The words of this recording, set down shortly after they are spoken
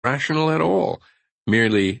rational at all,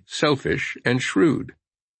 merely selfish and shrewd.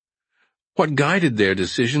 What guided their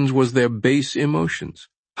decisions was their base emotions,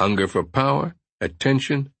 hunger for power,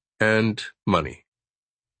 attention, and money.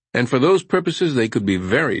 And for those purposes they could be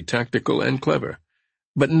very tactical and clever.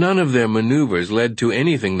 But none of their maneuvers led to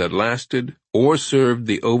anything that lasted or served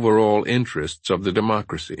the overall interests of the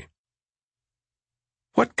democracy.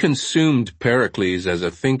 What consumed Pericles as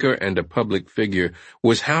a thinker and a public figure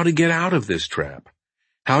was how to get out of this trap,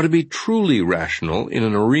 how to be truly rational in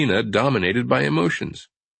an arena dominated by emotions.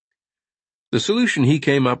 The solution he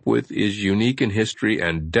came up with is unique in history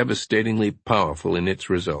and devastatingly powerful in its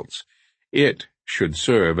results. It should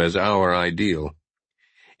serve as our ideal.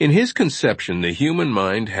 In his conception, the human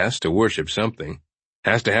mind has to worship something,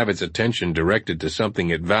 has to have its attention directed to something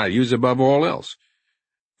it values above all else.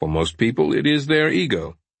 For most people, it is their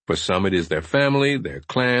ego. For some, it is their family, their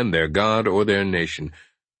clan, their god, or their nation.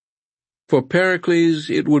 For Pericles,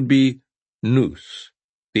 it would be nous,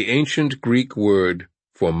 the ancient Greek word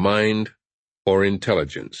for mind or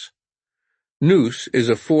intelligence. Nous is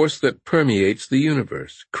a force that permeates the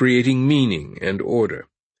universe, creating meaning and order.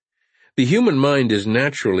 The human mind is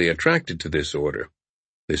naturally attracted to this order.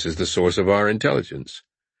 This is the source of our intelligence.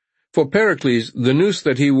 For Pericles, the nous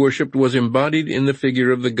that he worshipped was embodied in the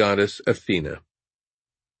figure of the goddess Athena.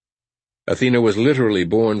 Athena was literally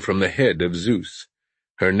born from the head of Zeus,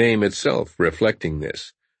 her name itself reflecting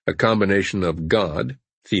this, a combination of God,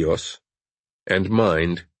 theos, and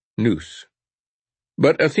mind, nous.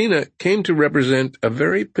 But Athena came to represent a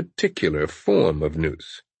very particular form of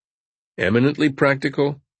nous, eminently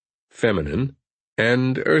practical, feminine,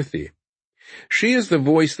 and earthy. She is the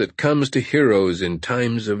voice that comes to heroes in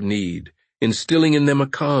times of need, instilling in them a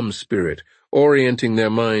calm spirit, orienting their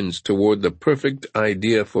minds toward the perfect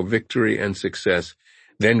idea for victory and success,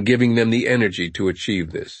 then giving them the energy to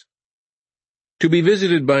achieve this. To be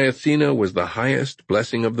visited by Athena was the highest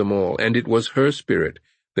blessing of them all, and it was her spirit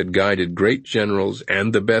that guided great generals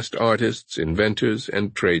and the best artists, inventors,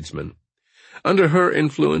 and tradesmen. Under her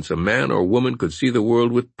influence, a man or woman could see the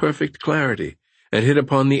world with perfect clarity and hit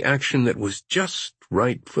upon the action that was just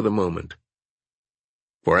right for the moment.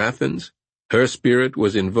 For Athens, her spirit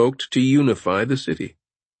was invoked to unify the city,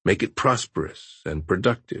 make it prosperous and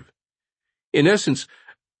productive. In essence,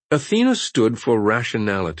 Athena stood for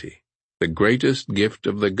rationality, the greatest gift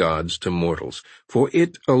of the gods to mortals, for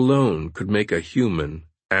it alone could make a human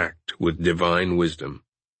act with divine wisdom.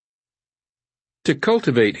 To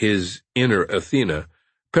cultivate his inner Athena,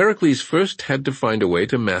 Pericles first had to find a way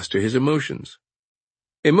to master his emotions.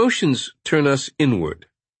 Emotions turn us inward,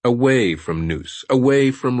 away from nous,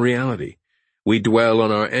 away from reality. We dwell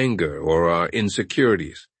on our anger or our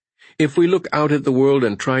insecurities. If we look out at the world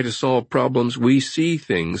and try to solve problems, we see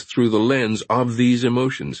things through the lens of these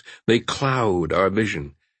emotions. They cloud our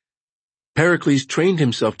vision. Pericles trained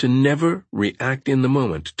himself to never react in the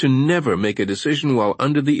moment, to never make a decision while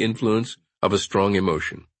under the influence of a strong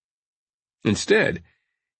emotion. Instead,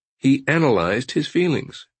 he analyzed his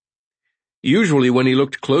feelings. Usually when he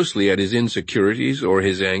looked closely at his insecurities or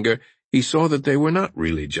his anger, he saw that they were not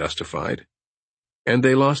really justified, and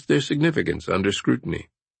they lost their significance under scrutiny.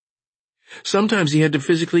 Sometimes he had to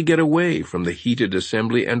physically get away from the heated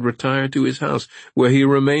assembly and retire to his house, where he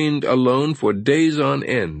remained alone for days on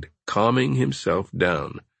end, calming himself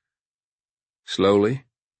down. Slowly,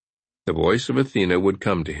 the voice of Athena would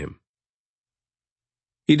come to him.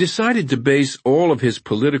 He decided to base all of his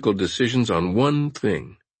political decisions on one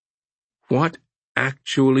thing: what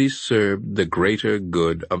actually served the greater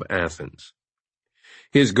good of Athens.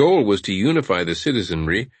 His goal was to unify the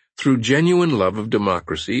citizenry through genuine love of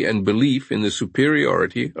democracy and belief in the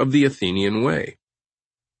superiority of the Athenian way.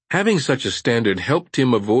 Having such a standard helped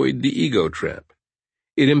him avoid the ego trap.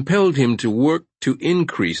 It impelled him to work to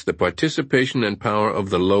increase the participation and power of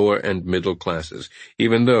the lower and middle classes,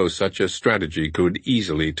 even though such a strategy could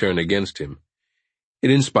easily turn against him.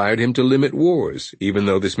 It inspired him to limit wars, even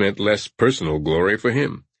though this meant less personal glory for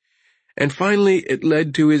him. And finally, it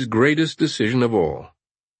led to his greatest decision of all,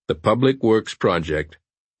 the public works project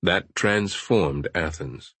that transformed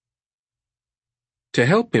Athens. To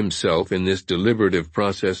help himself in this deliberative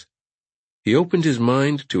process, he opened his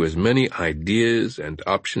mind to as many ideas and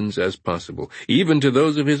options as possible, even to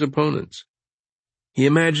those of his opponents. He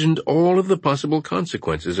imagined all of the possible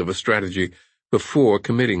consequences of a strategy before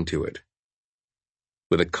committing to it.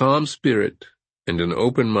 With a calm spirit and an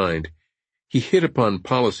open mind, he hit upon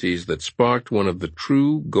policies that sparked one of the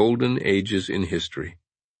true golden ages in history.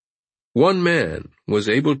 One man was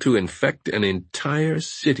able to infect an entire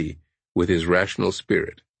city with his rational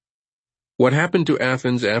spirit. What happened to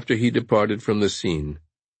Athens after he departed from the scene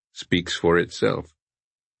speaks for itself.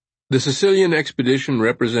 The Sicilian expedition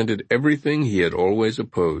represented everything he had always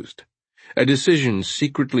opposed. A decision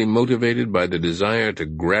secretly motivated by the desire to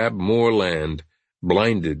grab more land,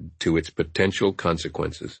 blinded to its potential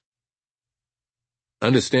consequences.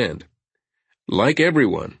 Understand, like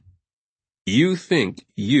everyone, you think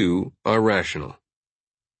you are rational,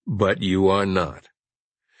 but you are not.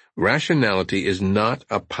 Rationality is not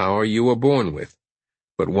a power you are born with,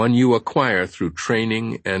 but one you acquire through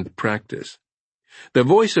training and practice. The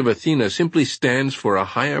voice of Athena simply stands for a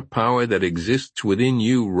higher power that exists within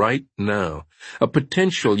you right now, a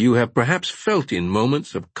potential you have perhaps felt in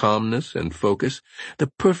moments of calmness and focus,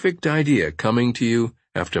 the perfect idea coming to you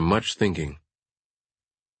after much thinking.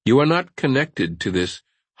 You are not connected to this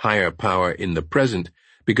higher power in the present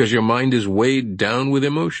because your mind is weighed down with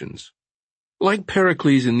emotions. Like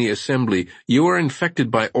Pericles in the assembly, you are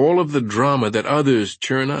infected by all of the drama that others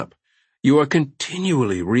churn up. You are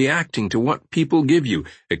continually reacting to what people give you,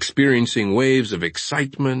 experiencing waves of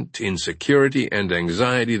excitement, insecurity, and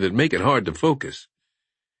anxiety that make it hard to focus.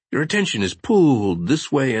 Your attention is pulled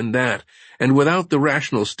this way and that, and without the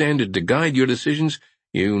rational standard to guide your decisions,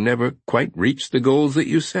 you never quite reach the goals that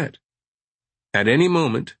you set. At any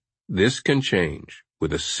moment, this can change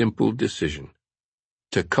with a simple decision: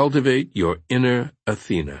 to cultivate your inner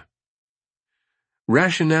Athena.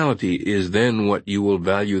 Rationality is then what you will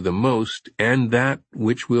value the most, and that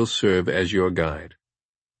which will serve as your guide.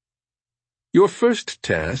 Your first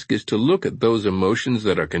task is to look at those emotions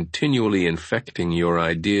that are continually infecting your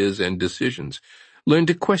ideas and decisions. Learn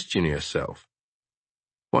to question yourself.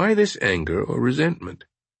 Why this anger or resentment?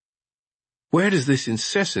 Where does this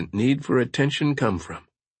incessant need for attention come from?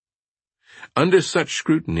 Under such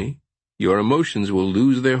scrutiny, your emotions will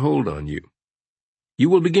lose their hold on you. You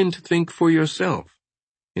will begin to think for yourself,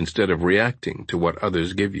 instead of reacting to what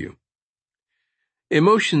others give you.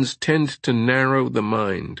 Emotions tend to narrow the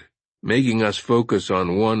mind, making us focus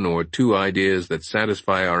on one or two ideas that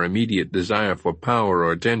satisfy our immediate desire for power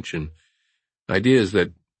or attention, ideas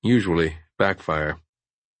that usually backfire.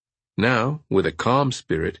 Now, with a calm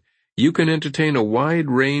spirit, you can entertain a wide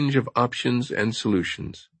range of options and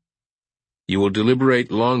solutions. You will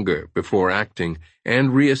deliberate longer before acting and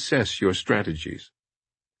reassess your strategies.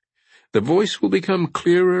 The voice will become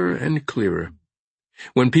clearer and clearer.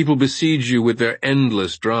 When people besiege you with their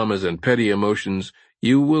endless dramas and petty emotions,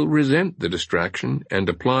 you will resent the distraction and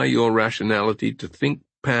apply your rationality to think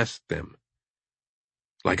past them.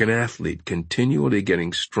 Like an athlete continually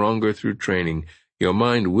getting stronger through training, your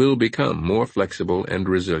mind will become more flexible and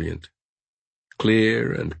resilient.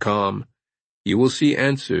 Clear and calm, you will see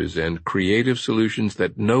answers and creative solutions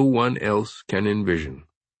that no one else can envision.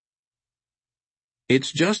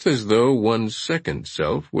 It's just as though one's second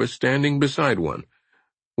self were standing beside one.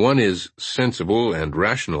 One is sensible and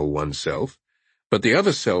rational oneself, but the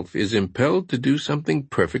other self is impelled to do something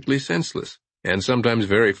perfectly senseless, and sometimes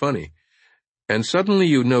very funny. And suddenly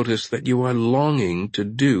you notice that you are longing to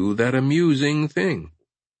do that amusing thing.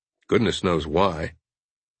 Goodness knows why.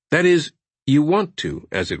 That is, you want to,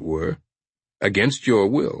 as it were, against your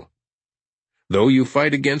will. Though you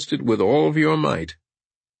fight against it with all of your might,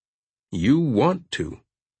 you want to.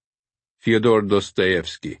 Fyodor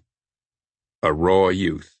Dostoevsky, A Raw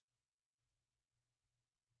Youth.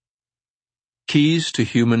 Keys to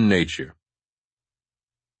Human Nature.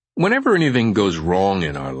 Whenever anything goes wrong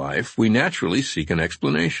in our life, we naturally seek an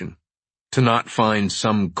explanation. To not find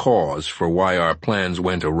some cause for why our plans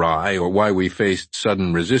went awry or why we faced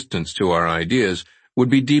sudden resistance to our ideas would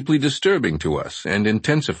be deeply disturbing to us and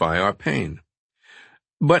intensify our pain.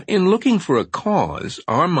 But in looking for a cause,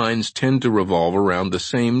 our minds tend to revolve around the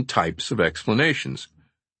same types of explanations.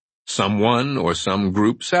 Someone or some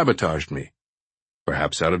group sabotaged me,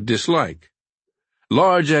 perhaps out of dislike.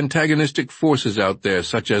 Large antagonistic forces out there,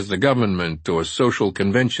 such as the government or social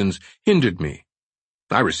conventions, hindered me.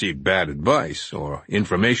 I received bad advice, or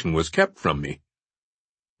information was kept from me.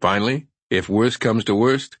 Finally, if worst comes to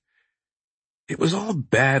worst, it was all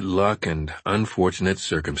bad luck and unfortunate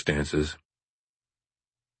circumstances.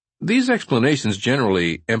 These explanations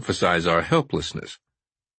generally emphasize our helplessness.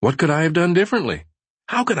 What could I have done differently?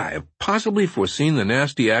 How could I have possibly foreseen the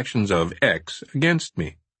nasty actions of X against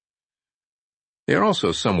me? They are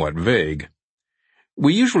also somewhat vague.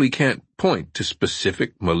 We usually can't point to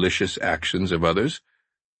specific malicious actions of others.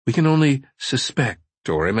 We can only suspect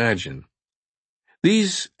or imagine.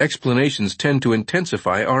 These explanations tend to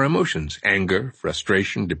intensify our emotions, anger,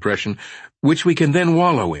 frustration, depression, which we can then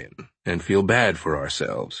wallow in and feel bad for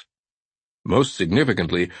ourselves. Most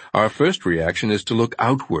significantly, our first reaction is to look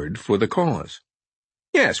outward for the cause.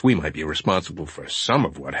 Yes, we might be responsible for some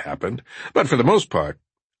of what happened, but for the most part,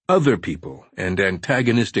 Other people and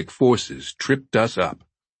antagonistic forces tripped us up.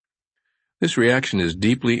 This reaction is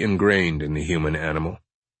deeply ingrained in the human animal.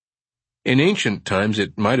 In ancient times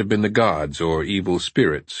it might have been the gods or evil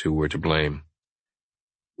spirits who were to blame.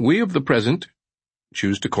 We of the present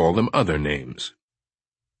choose to call them other names.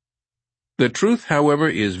 The truth, however,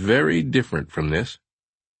 is very different from this.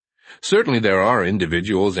 Certainly there are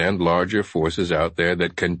individuals and larger forces out there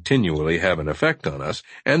that continually have an effect on us,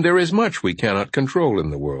 and there is much we cannot control in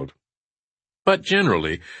the world. But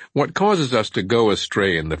generally, what causes us to go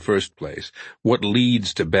astray in the first place, what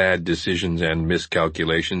leads to bad decisions and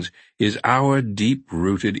miscalculations, is our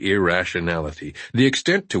deep-rooted irrationality, the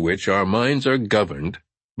extent to which our minds are governed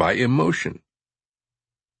by emotion.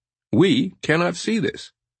 We cannot see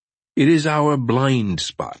this. It is our blind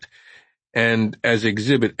spot. And as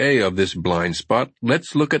Exhibit A of this blind spot,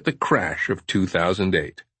 let's look at the crash of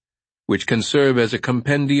 2008, which can serve as a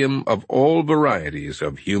compendium of all varieties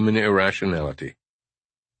of human irrationality.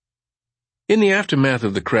 In the aftermath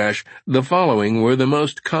of the crash, the following were the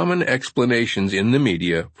most common explanations in the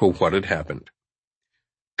media for what had happened.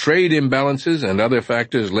 Trade imbalances and other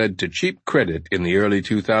factors led to cheap credit in the early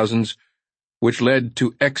 2000s, which led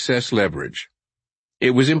to excess leverage.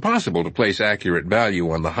 It was impossible to place accurate value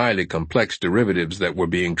on the highly complex derivatives that were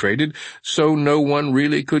being traded, so no one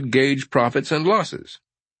really could gauge profits and losses.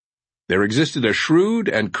 There existed a shrewd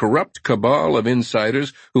and corrupt cabal of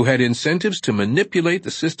insiders who had incentives to manipulate the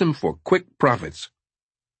system for quick profits.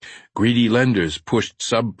 Greedy lenders pushed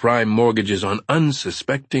subprime mortgages on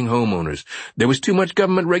unsuspecting homeowners. There was too much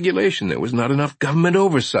government regulation. There was not enough government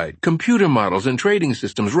oversight. Computer models and trading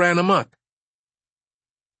systems ran amok.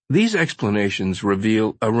 These explanations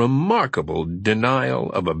reveal a remarkable denial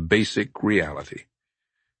of a basic reality.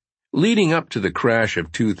 Leading up to the crash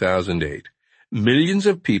of 2008, millions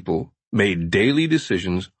of people made daily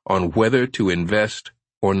decisions on whether to invest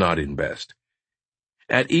or not invest.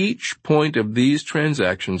 At each point of these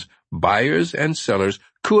transactions, buyers and sellers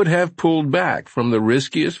could have pulled back from the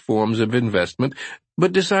riskiest forms of investment,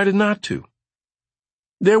 but decided not to.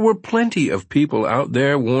 There were plenty of people out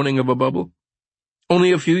there warning of a bubble.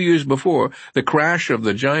 Only a few years before, the crash of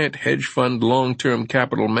the giant hedge fund long-term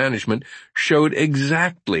capital management showed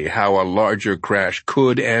exactly how a larger crash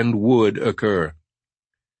could and would occur.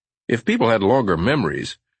 If people had longer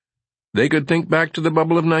memories, they could think back to the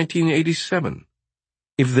bubble of 1987.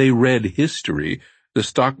 If they read history, the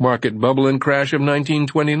stock market bubble and crash of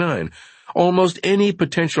 1929, almost any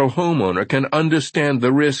potential homeowner can understand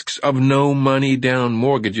the risks of no money down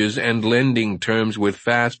mortgages and lending terms with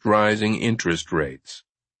fast-rising interest rates.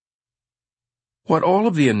 What all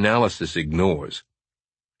of the analysis ignores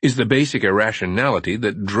is the basic irrationality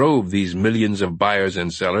that drove these millions of buyers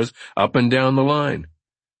and sellers up and down the line.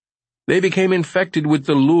 They became infected with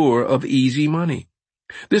the lure of easy money.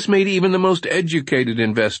 This made even the most educated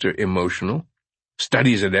investor emotional.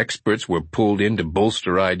 Studies and experts were pulled in to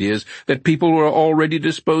bolster ideas that people were already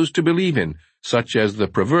disposed to believe in, such as the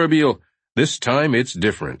proverbial, "This time it's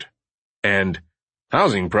different," and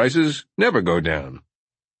 "Housing prices never go down."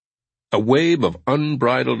 A wave of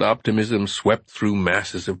unbridled optimism swept through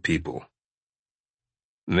masses of people.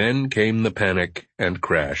 Then came the panic and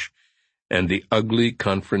crash, and the ugly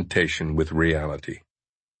confrontation with reality.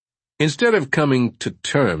 Instead of coming to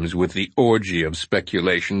terms with the orgy of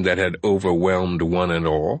speculation that had overwhelmed one and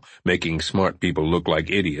all, making smart people look like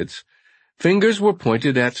idiots, fingers were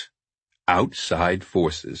pointed at outside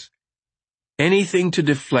forces. Anything to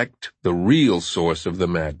deflect the real source of the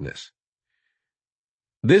madness.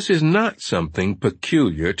 This is not something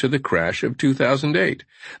peculiar to the crash of 2008.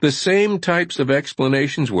 The same types of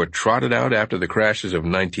explanations were trotted out after the crashes of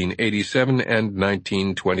 1987 and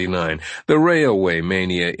 1929, the railway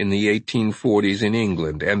mania in the 1840s in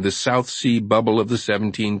England, and the South Sea bubble of the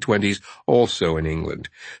 1720s also in England.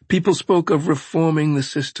 People spoke of reforming the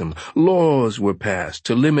system. Laws were passed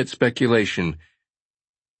to limit speculation.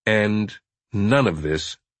 And none of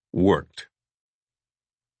this worked.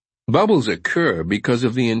 Bubbles occur because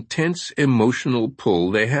of the intense emotional pull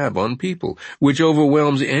they have on people, which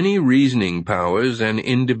overwhelms any reasoning powers an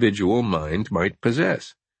individual mind might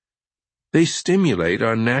possess. They stimulate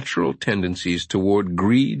our natural tendencies toward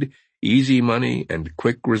greed, easy money, and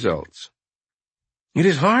quick results. It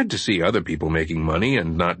is hard to see other people making money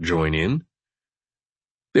and not join in.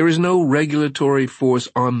 There is no regulatory force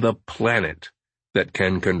on the planet that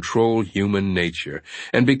can control human nature,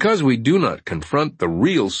 and because we do not confront the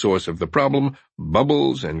real source of the problem,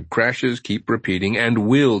 bubbles and crashes keep repeating and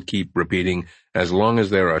will keep repeating as long as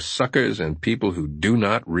there are suckers and people who do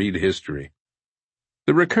not read history.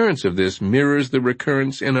 The recurrence of this mirrors the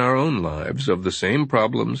recurrence in our own lives of the same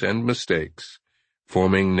problems and mistakes.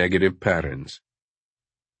 forming negative patterns.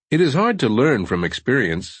 It is hard to learn from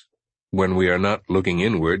experience when we are not looking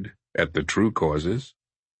inward at the true causes.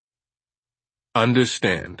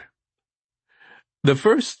 Understand. The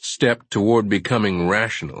first step toward becoming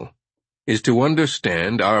rational is to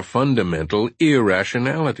understand our fundamental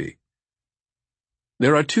irrationality.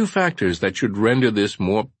 There are two factors that should render this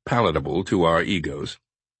more palatable to our egos.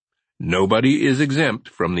 Nobody is exempt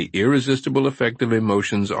from the irresistible effect of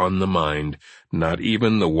emotions on the mind, not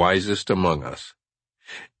even the wisest among us.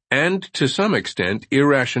 And to some extent,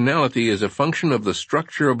 irrationality is a function of the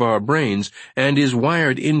structure of our brains and is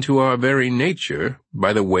wired into our very nature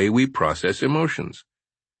by the way we process emotions.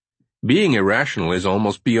 Being irrational is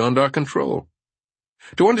almost beyond our control.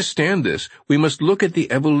 To understand this, we must look at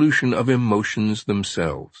the evolution of emotions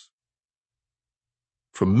themselves.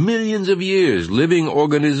 For millions of years, living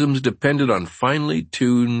organisms depended on finely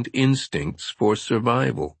tuned instincts for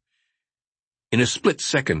survival. In a split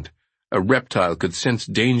second, a reptile could sense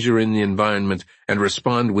danger in the environment and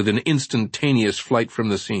respond with an instantaneous flight from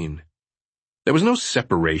the scene. There was no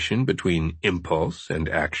separation between impulse and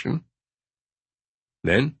action.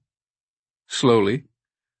 Then, slowly,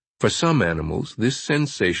 for some animals, this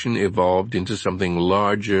sensation evolved into something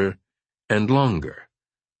larger and longer.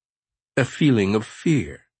 A feeling of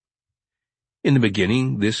fear. In the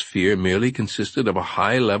beginning, this fear merely consisted of a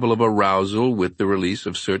high level of arousal with the release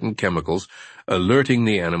of certain chemicals, alerting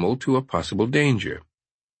the animal to a possible danger.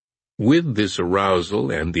 With this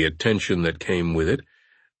arousal and the attention that came with it,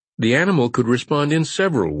 the animal could respond in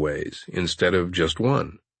several ways instead of just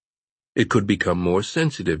one. It could become more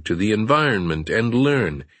sensitive to the environment and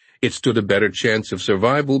learn. It stood a better chance of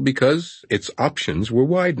survival because its options were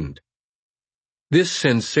widened. This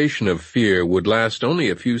sensation of fear would last only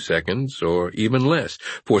a few seconds or even less,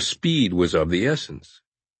 for speed was of the essence.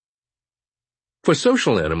 For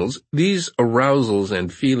social animals, these arousals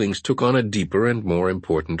and feelings took on a deeper and more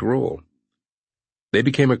important role. They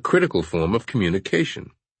became a critical form of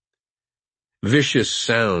communication. Vicious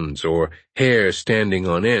sounds or hair standing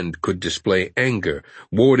on end could display anger,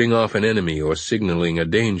 warding off an enemy or signaling a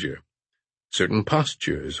danger. Certain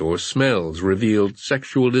postures or smells revealed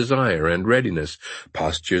sexual desire and readiness.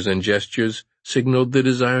 Postures and gestures signaled the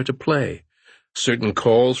desire to play. Certain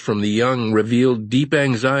calls from the young revealed deep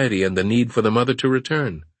anxiety and the need for the mother to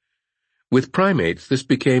return. With primates, this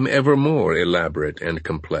became ever more elaborate and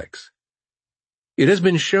complex. It has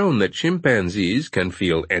been shown that chimpanzees can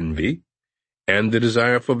feel envy and the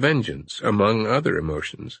desire for vengeance, among other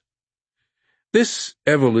emotions. This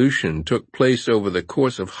evolution took place over the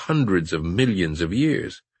course of hundreds of millions of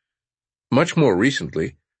years. Much more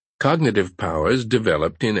recently, cognitive powers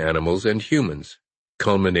developed in animals and humans,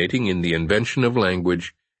 culminating in the invention of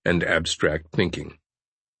language and abstract thinking.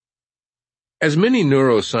 As many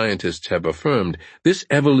neuroscientists have affirmed, this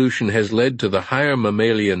evolution has led to the higher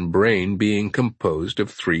mammalian brain being composed of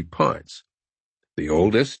three parts. The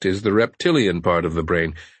oldest is the reptilian part of the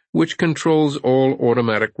brain, which controls all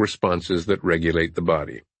automatic responses that regulate the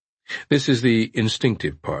body. This is the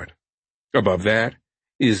instinctive part. Above that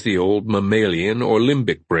is the old mammalian or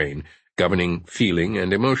limbic brain, governing feeling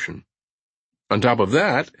and emotion. On top of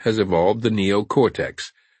that has evolved the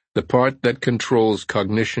neocortex, the part that controls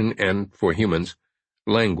cognition and, for humans,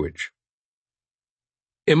 language.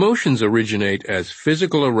 Emotions originate as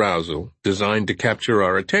physical arousal designed to capture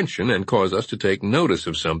our attention and cause us to take notice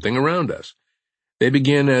of something around us. They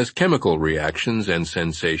begin as chemical reactions and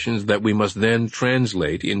sensations that we must then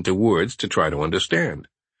translate into words to try to understand.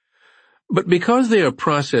 But because they are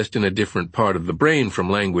processed in a different part of the brain from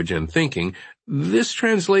language and thinking, this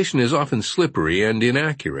translation is often slippery and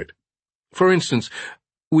inaccurate. For instance,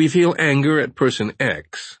 we feel anger at person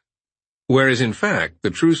X, whereas in fact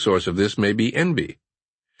the true source of this may be envy.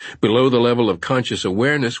 Below the level of conscious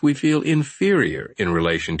awareness, we feel inferior in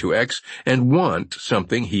relation to X and want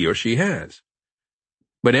something he or she has.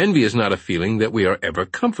 But envy is not a feeling that we are ever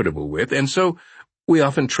comfortable with, and so we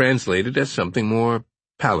often translate it as something more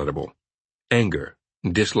palatable: anger,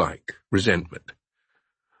 dislike, resentment.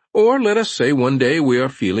 Or let us say one day we are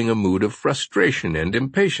feeling a mood of frustration and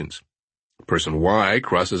impatience. Person Y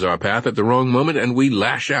crosses our path at the wrong moment and we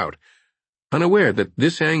lash out, unaware that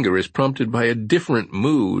this anger is prompted by a different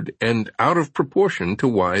mood and out of proportion to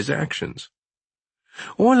Y's actions.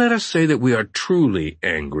 Or let us say that we are truly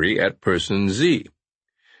angry at person Z.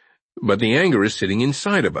 But the anger is sitting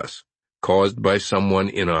inside of us, caused by someone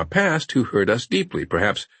in our past who hurt us deeply,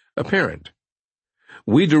 perhaps a parent.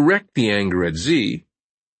 We direct the anger at Z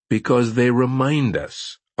because they remind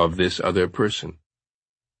us of this other person.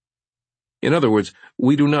 In other words,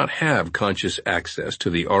 we do not have conscious access to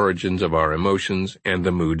the origins of our emotions and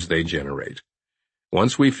the moods they generate.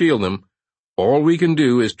 Once we feel them, all we can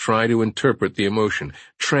do is try to interpret the emotion,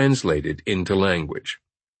 translate it into language.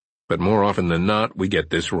 But more often than not, we get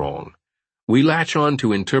this wrong. We latch on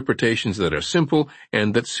to interpretations that are simple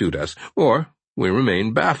and that suit us, or we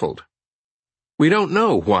remain baffled. We don't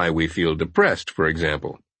know why we feel depressed, for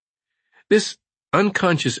example. This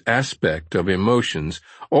unconscious aspect of emotions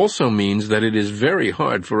also means that it is very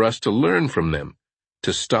hard for us to learn from them,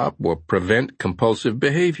 to stop or prevent compulsive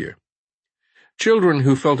behavior. Children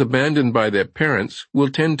who felt abandoned by their parents will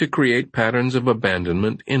tend to create patterns of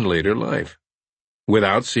abandonment in later life,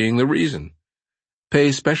 without seeing the reason.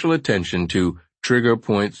 Pay special attention to trigger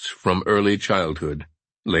points from early childhood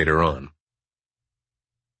later on.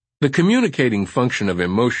 The communicating function of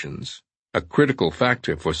emotions, a critical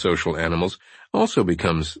factor for social animals, also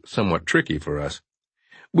becomes somewhat tricky for us.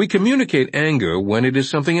 We communicate anger when it is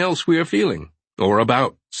something else we are feeling, or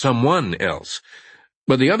about someone else.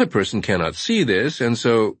 But the other person cannot see this, and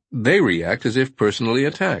so they react as if personally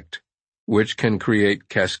attacked, which can create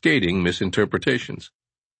cascading misinterpretations.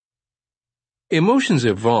 Emotions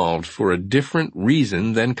evolved for a different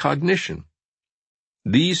reason than cognition.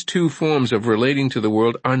 These two forms of relating to the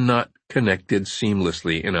world are not connected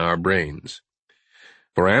seamlessly in our brains.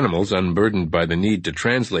 For animals unburdened by the need to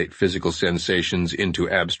translate physical sensations into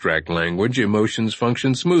abstract language, emotions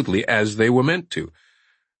function smoothly as they were meant to.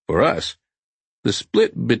 For us, the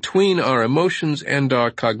split between our emotions and our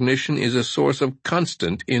cognition is a source of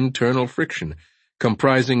constant internal friction,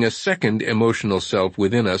 comprising a second emotional self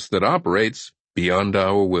within us that operates beyond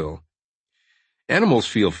our will. Animals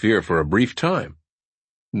feel fear for a brief time.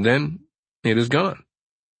 Then it is gone.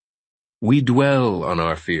 We dwell on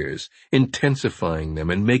our fears, intensifying them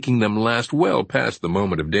and making them last well past the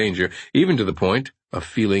moment of danger, even to the point of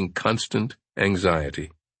feeling constant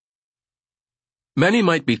anxiety. Many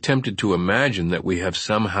might be tempted to imagine that we have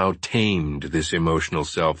somehow tamed this emotional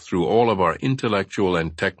self through all of our intellectual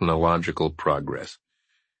and technological progress.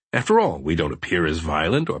 After all, we don't appear as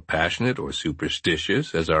violent or passionate or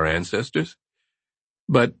superstitious as our ancestors.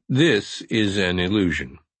 But this is an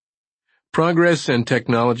illusion. Progress and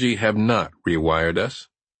technology have not rewired us.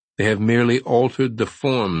 They have merely altered the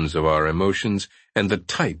forms of our emotions and the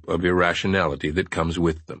type of irrationality that comes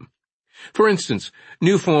with them. For instance,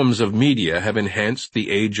 new forms of media have enhanced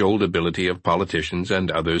the age-old ability of politicians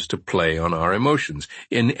and others to play on our emotions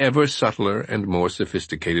in ever subtler and more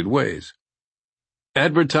sophisticated ways.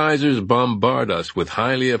 Advertisers bombard us with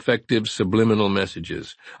highly effective subliminal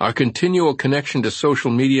messages. Our continual connection to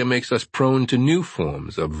social media makes us prone to new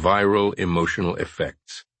forms of viral emotional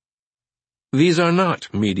effects. These are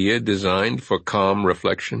not media designed for calm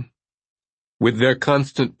reflection. With their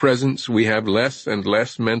constant presence, we have less and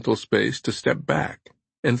less mental space to step back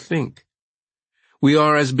and think. We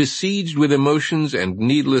are as besieged with emotions and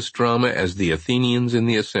needless drama as the Athenians in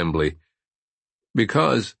the assembly,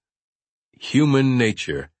 because human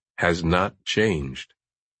nature has not changed.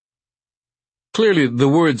 Clearly, the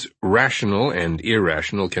words rational and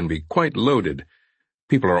irrational can be quite loaded.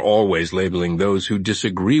 People are always labeling those who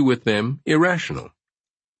disagree with them irrational.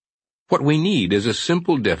 What we need is a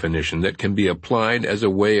simple definition that can be applied as a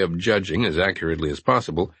way of judging, as accurately as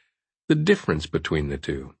possible, the difference between the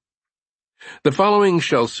two. The following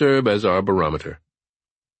shall serve as our barometer.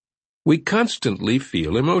 We constantly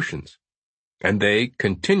feel emotions, and they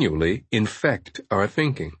continually infect our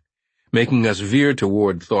thinking, making us veer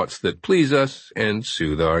toward thoughts that please us and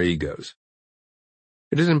soothe our egos.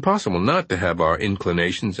 It is impossible not to have our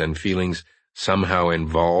inclinations and feelings somehow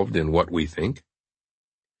involved in what we think.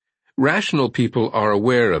 Rational people are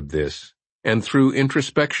aware of this, and through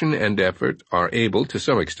introspection and effort are able, to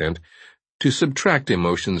some extent, to subtract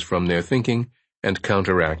emotions from their thinking and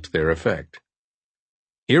counteract their effect.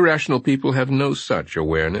 Irrational people have no such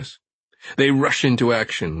awareness. They rush into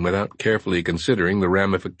action without carefully considering the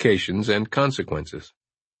ramifications and consequences.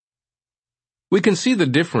 We can see the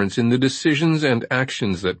difference in the decisions and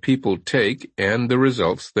actions that people take and the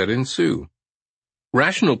results that ensue.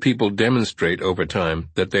 Rational people demonstrate over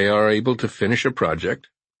time that they are able to finish a project,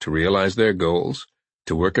 to realize their goals,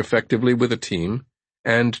 to work effectively with a team,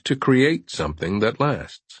 and to create something that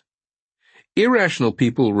lasts. Irrational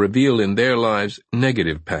people reveal in their lives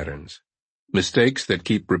negative patterns, mistakes that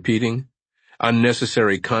keep repeating,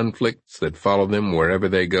 unnecessary conflicts that follow them wherever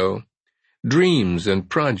they go, dreams and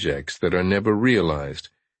projects that are never realized,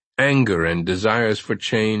 anger and desires for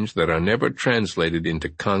change that are never translated into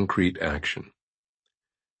concrete action.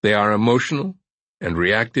 They are emotional and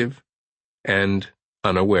reactive and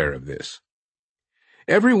unaware of this.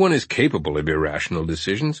 Everyone is capable of irrational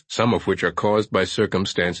decisions, some of which are caused by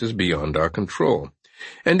circumstances beyond our control.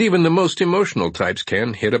 And even the most emotional types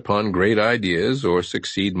can hit upon great ideas or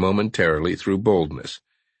succeed momentarily through boldness.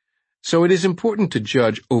 So it is important to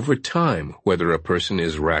judge over time whether a person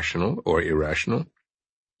is rational or irrational.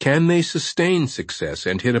 Can they sustain success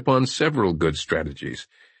and hit upon several good strategies?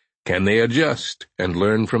 Can they adjust and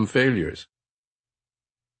learn from failures?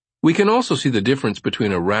 We can also see the difference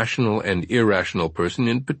between a rational and irrational person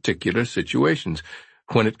in particular situations,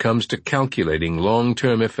 when it comes to calculating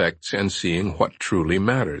long-term effects and seeing what truly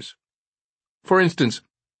matters. For instance,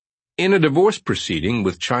 in a divorce proceeding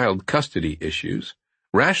with child custody issues,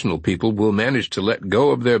 rational people will manage to let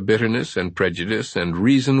go of their bitterness and prejudice and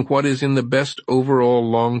reason what is in the best overall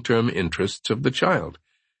long-term interests of the child.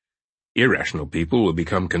 Irrational people will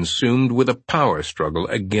become consumed with a power struggle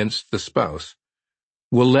against the spouse,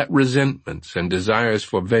 will let resentments and desires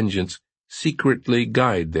for vengeance secretly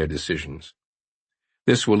guide their decisions.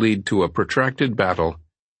 This will lead to a protracted battle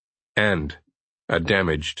and a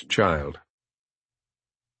damaged child.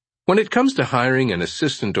 When it comes to hiring an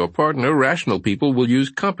assistant or partner, rational people will use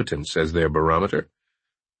competence as their barometer.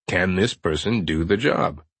 Can this person do the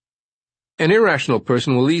job? An irrational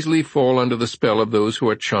person will easily fall under the spell of those who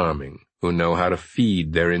are charming, who know how to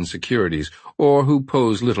feed their insecurities, or who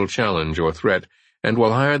pose little challenge or threat, and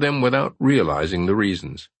will hire them without realizing the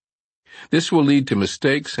reasons. This will lead to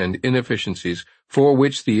mistakes and inefficiencies for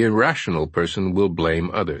which the irrational person will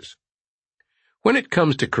blame others. When it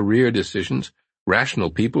comes to career decisions,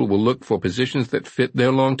 rational people will look for positions that fit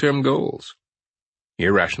their long-term goals.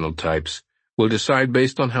 Irrational types will decide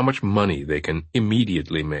based on how much money they can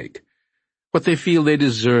immediately make, what they feel they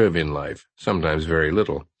deserve in life, sometimes very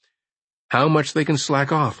little, how much they can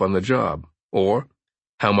slack off on the job, or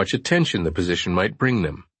how much attention the position might bring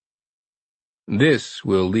them. This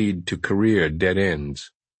will lead to career dead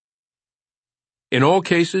ends. In all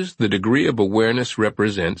cases, the degree of awareness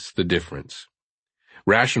represents the difference.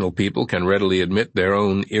 Rational people can readily admit their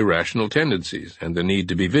own irrational tendencies and the need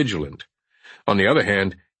to be vigilant. On the other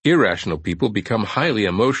hand, irrational people become highly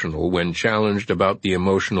emotional when challenged about the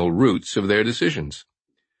emotional roots of their decisions.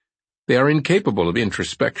 They are incapable of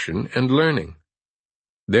introspection and learning.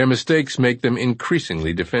 Their mistakes make them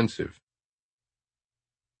increasingly defensive.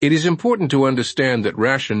 It is important to understand that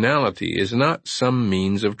rationality is not some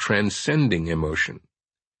means of transcending emotion.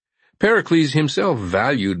 Pericles himself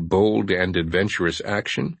valued bold and adventurous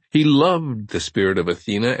action. He loved the spirit of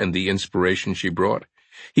Athena and the inspiration she brought.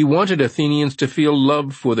 He wanted Athenians to feel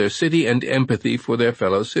love for their city and empathy for their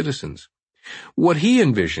fellow citizens. What he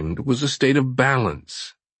envisioned was a state of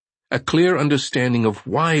balance, a clear understanding of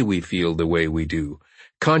why we feel the way we do,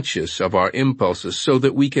 conscious of our impulses so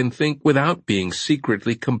that we can think without being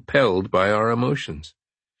secretly compelled by our emotions.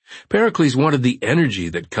 Pericles wanted the energy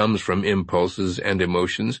that comes from impulses and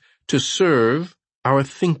emotions to serve our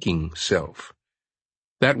thinking self.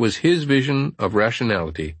 That was his vision of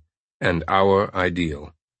rationality and our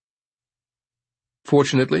ideal.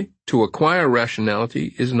 Fortunately, to acquire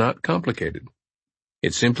rationality is not complicated.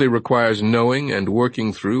 It simply requires knowing and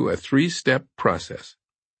working through a three-step process.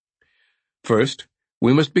 First,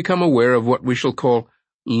 we must become aware of what we shall call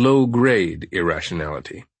low-grade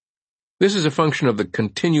irrationality. This is a function of the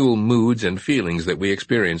continual moods and feelings that we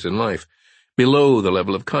experience in life, below the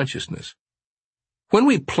level of consciousness. When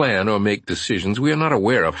we plan or make decisions, we are not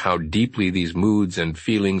aware of how deeply these moods and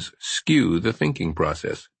feelings skew the thinking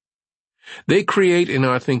process. They create in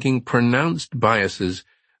our thinking pronounced biases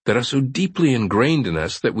that are so deeply ingrained in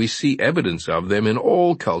us that we see evidence of them in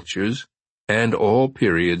all cultures and all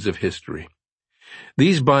periods of history.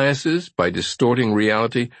 These biases, by distorting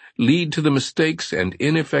reality, lead to the mistakes and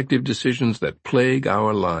ineffective decisions that plague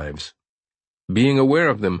our lives. Being aware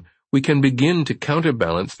of them, we can begin to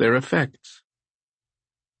counterbalance their effects.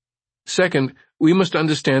 Second, we must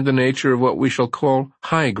understand the nature of what we shall call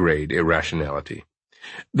high-grade irrationality.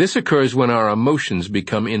 This occurs when our emotions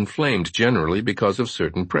become inflamed, generally because of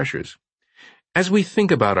certain pressures. As we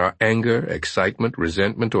think about our anger, excitement,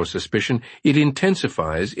 resentment, or suspicion, it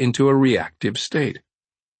intensifies into a reactive state.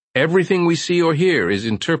 Everything we see or hear is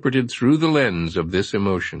interpreted through the lens of this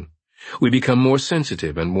emotion. We become more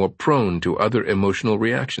sensitive and more prone to other emotional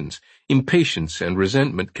reactions. Impatience and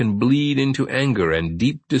resentment can bleed into anger and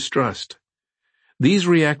deep distrust. These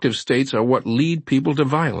reactive states are what lead people to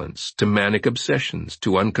violence, to manic obsessions,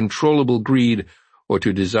 to uncontrollable greed, or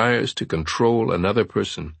to desires to control another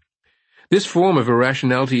person. This form of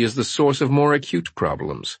irrationality is the source of more acute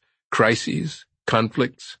problems, crises,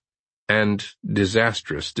 conflicts, and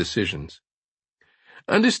disastrous decisions.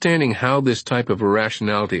 Understanding how this type of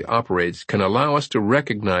irrationality operates can allow us to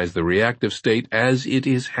recognize the reactive state as it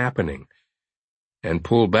is happening and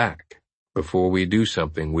pull back before we do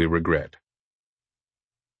something we regret.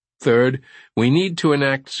 Third, we need to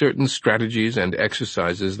enact certain strategies and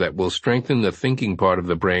exercises that will strengthen the thinking part of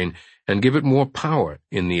the brain and give it more power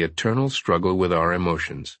in the eternal struggle with our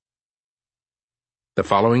emotions. The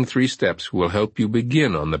following 3 steps will help you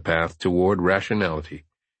begin on the path toward rationality.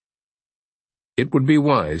 It would be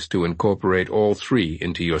wise to incorporate all 3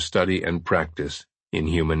 into your study and practice in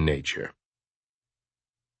human nature.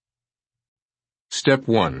 Step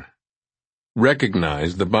 1.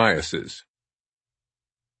 Recognize the biases.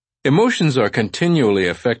 Emotions are continually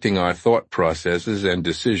affecting our thought processes and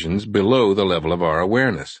decisions below the level of our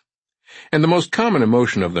awareness. And the most common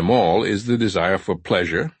emotion of them all is the desire for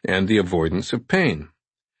pleasure and the avoidance of pain.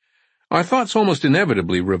 Our thoughts almost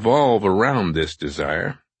inevitably revolve around this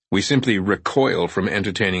desire. We simply recoil from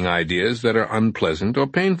entertaining ideas that are unpleasant or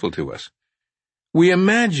painful to us. We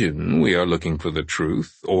imagine we are looking for the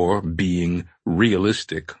truth or being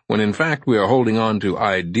realistic, when in fact we are holding on to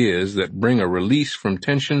ideas that bring a release from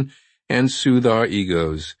tension and soothe our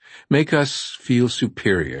egos, make us feel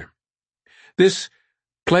superior. This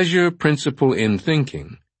pleasure principle in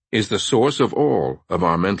thinking is the source of all of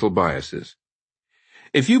our mental biases.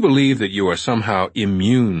 If you believe that you are somehow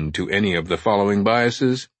immune to any of the following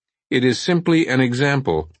biases, it is simply an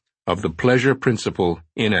example of the pleasure principle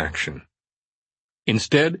in action.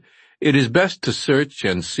 Instead, it is best to search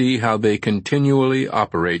and see how they continually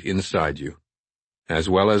operate inside you, as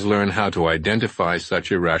well as learn how to identify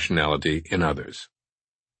such irrationality in others.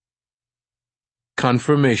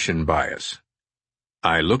 Confirmation bias.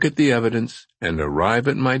 I look at the evidence and arrive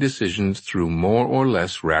at my decisions through more or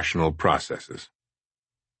less rational processes.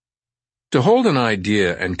 To hold an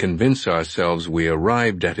idea and convince ourselves we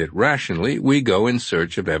arrived at it rationally, we go in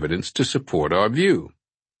search of evidence to support our view.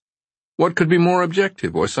 What could be more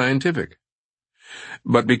objective or scientific?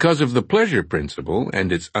 But because of the pleasure principle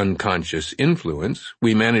and its unconscious influence,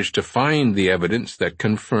 we manage to find the evidence that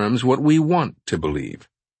confirms what we want to believe.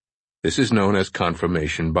 This is known as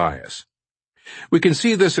confirmation bias. We can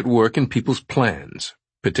see this at work in people's plans,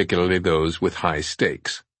 particularly those with high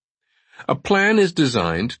stakes. A plan is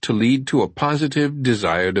designed to lead to a positive,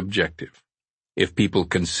 desired objective. If people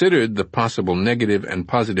considered the possible negative and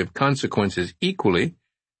positive consequences equally,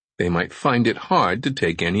 they might find it hard to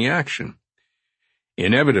take any action.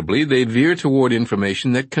 Inevitably, they veer toward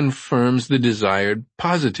information that confirms the desired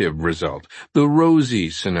positive result, the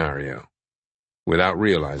rosy scenario, without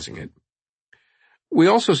realizing it. We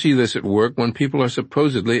also see this at work when people are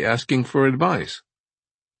supposedly asking for advice.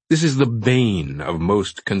 This is the bane of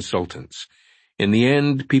most consultants. In the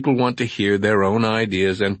end, people want to hear their own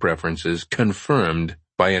ideas and preferences confirmed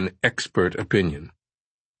by an expert opinion.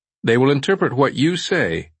 They will interpret what you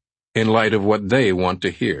say in light of what they want to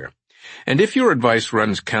hear. And if your advice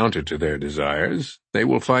runs counter to their desires, they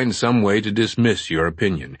will find some way to dismiss your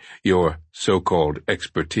opinion, your so-called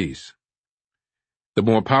expertise. The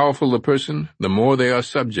more powerful the person, the more they are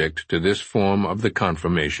subject to this form of the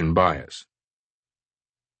confirmation bias.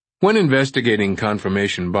 When investigating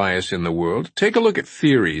confirmation bias in the world, take a look at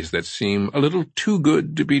theories that seem a little too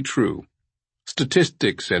good to be true.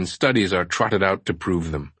 Statistics and studies are trotted out to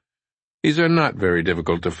prove them. These are not very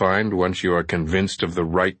difficult to find once you are convinced of the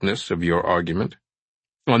rightness of your argument.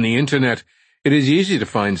 On the Internet, it is easy to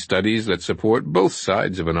find studies that support both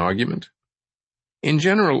sides of an argument. In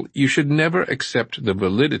general, you should never accept the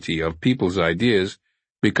validity of people's ideas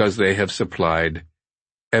because they have supplied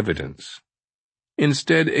evidence.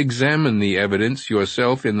 Instead, examine the evidence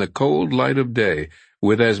yourself in the cold light of day,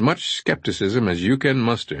 with as much skepticism as you can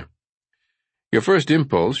muster. Your first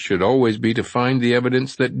impulse should always be to find the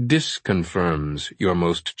evidence that disconfirms your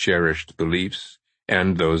most cherished beliefs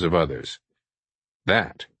and those of others.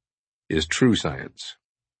 That is true science.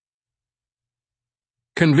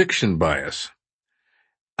 Conviction bias.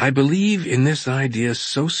 I believe in this idea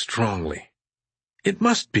so strongly. It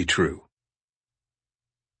must be true.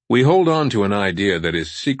 We hold on to an idea that is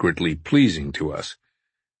secretly pleasing to us,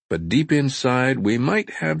 but deep inside we might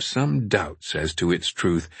have some doubts as to its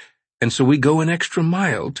truth, and so we go an extra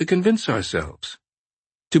mile to convince ourselves,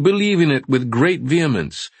 to believe in it with great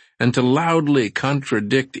vehemence, and to loudly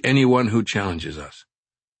contradict anyone who challenges us.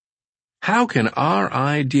 How can our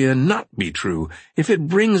idea not be true if it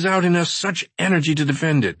brings out in us such energy to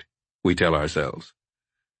defend it? We tell ourselves.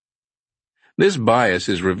 This bias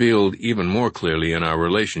is revealed even more clearly in our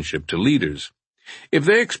relationship to leaders. If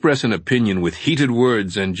they express an opinion with heated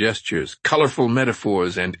words and gestures, colorful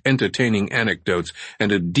metaphors and entertaining anecdotes,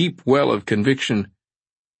 and a deep well of conviction,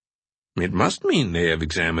 it must mean they have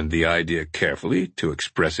examined the idea carefully to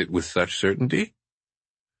express it with such certainty.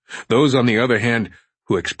 Those, on the other hand,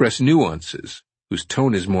 who express nuances, whose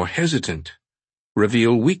tone is more hesitant,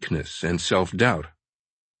 reveal weakness and self-doubt.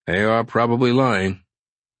 They are probably lying,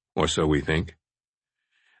 or so we think.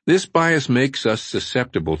 This bias makes us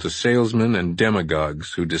susceptible to salesmen and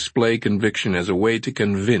demagogues who display conviction as a way to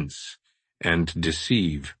convince and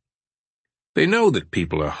deceive. They know that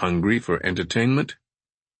people are hungry for entertainment,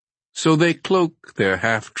 so they cloak their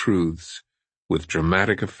half-truths with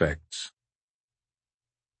dramatic effects.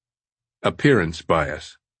 Appearance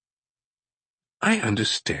bias. I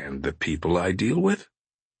understand the people I deal with.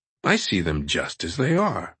 I see them just as they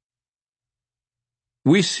are.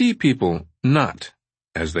 We see people not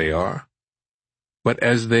as they are, but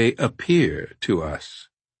as they appear to us.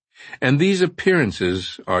 And these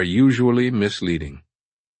appearances are usually misleading.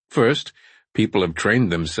 First, people have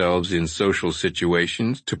trained themselves in social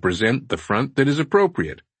situations to present the front that is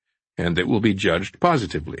appropriate, and that will be judged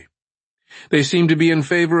positively. They seem to be in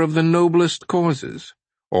favor of the noblest causes,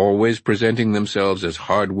 always presenting themselves as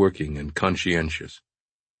hard-working and conscientious.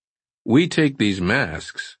 We take these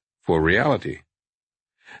masks for reality.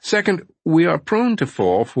 Second, we are prone to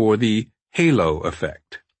fall for the halo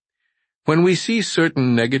effect. When we see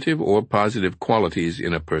certain negative or positive qualities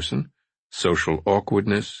in a person, social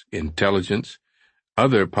awkwardness, intelligence,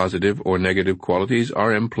 other positive or negative qualities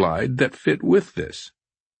are implied that fit with this.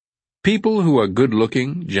 People who are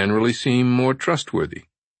good-looking generally seem more trustworthy,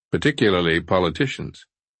 particularly politicians.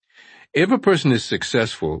 If a person is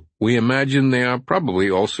successful, we imagine they are probably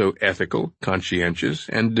also ethical, conscientious,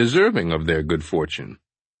 and deserving of their good fortune.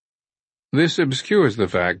 This obscures the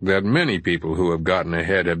fact that many people who have gotten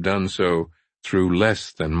ahead have done so through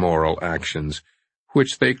less than moral actions,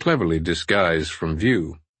 which they cleverly disguise from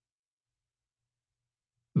view.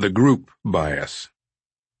 The group bias.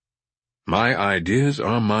 My ideas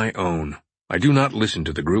are my own. I do not listen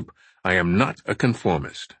to the group. I am not a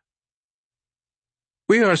conformist.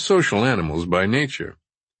 We are social animals by nature.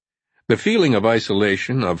 The feeling of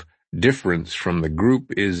isolation, of difference from the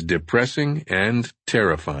group, is depressing and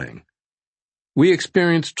terrifying. We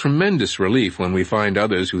experience tremendous relief when we find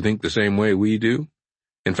others who think the same way we do.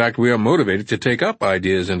 In fact, we are motivated to take up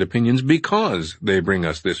ideas and opinions because they bring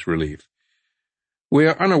us this relief. We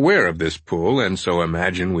are unaware of this pull, and so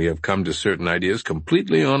imagine we have come to certain ideas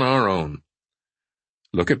completely on our own.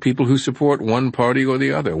 Look at people who support one party or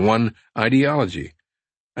the other, one ideology.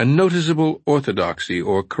 A noticeable orthodoxy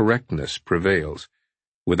or correctness prevails,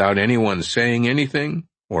 without anyone saying anything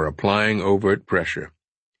or applying overt pressure.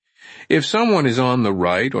 If someone is on the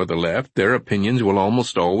right or the left, their opinions will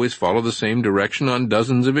almost always follow the same direction on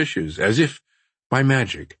dozens of issues, as if by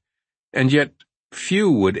magic, and yet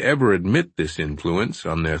few would ever admit this influence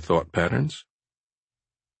on their thought patterns.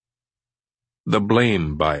 The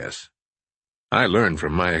blame bias. I learn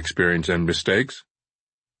from my experience and mistakes.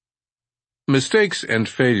 Mistakes and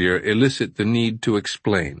failure elicit the need to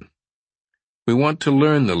explain. We want to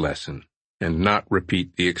learn the lesson and not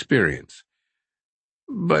repeat the experience.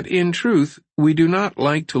 But in truth, we do not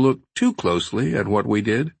like to look too closely at what we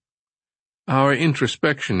did. Our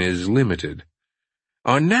introspection is limited.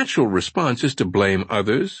 Our natural response is to blame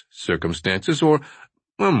others, circumstances, or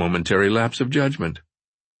a momentary lapse of judgment.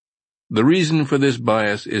 The reason for this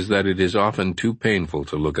bias is that it is often too painful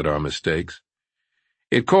to look at our mistakes.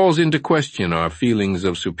 It calls into question our feelings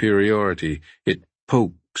of superiority. It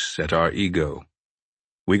pokes at our ego.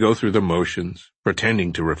 We go through the motions,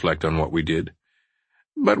 pretending to reflect on what we did.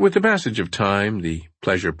 But with the passage of time, the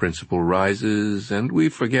pleasure principle rises, and we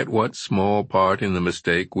forget what small part in the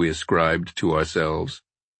mistake we ascribed to ourselves.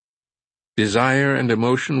 Desire and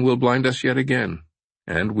emotion will blind us yet again,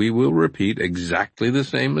 and we will repeat exactly the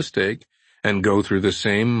same mistake and go through the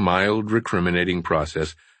same mild recriminating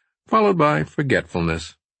process, followed by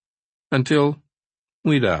forgetfulness, until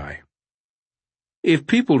we die. If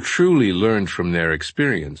people truly learned from their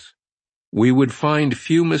experience, we would find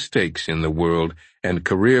few mistakes in the world and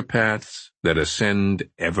career paths that ascend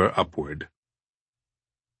ever upward.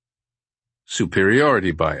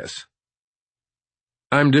 Superiority bias.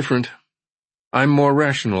 I'm different. I'm more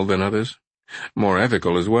rational than others, more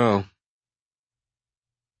ethical as well.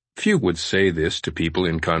 Few would say this to people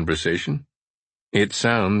in conversation. It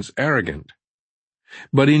sounds arrogant.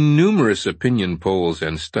 But in numerous opinion polls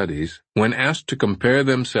and studies, when asked to compare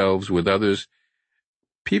themselves with others,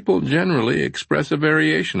 people generally express a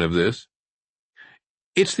variation of this.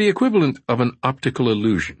 It's the equivalent of an optical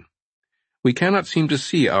illusion. We cannot seem to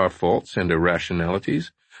see our faults and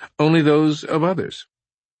irrationalities, only those of others.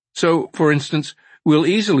 So, for instance, we'll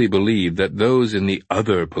easily believe that those in the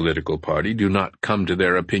other political party do not come to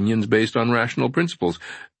their opinions based on rational principles,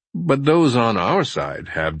 but those on our side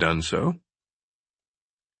have done so.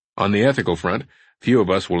 On the ethical front, few of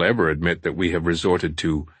us will ever admit that we have resorted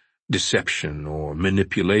to deception or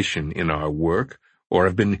manipulation in our work or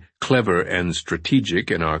have been clever and strategic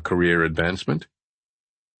in our career advancement.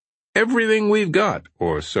 Everything we've got,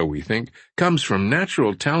 or so we think, comes from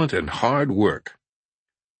natural talent and hard work.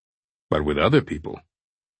 But with other people,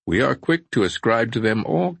 we are quick to ascribe to them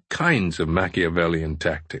all kinds of Machiavellian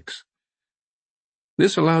tactics.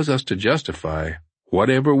 This allows us to justify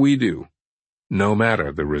whatever we do, no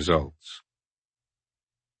matter the results.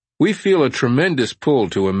 We feel a tremendous pull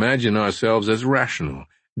to imagine ourselves as rational,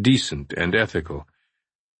 decent, and ethical.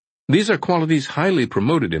 These are qualities highly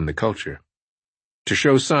promoted in the culture. To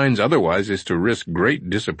show signs otherwise is to risk great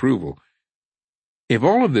disapproval. If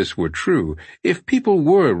all of this were true, if people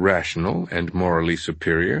were rational and morally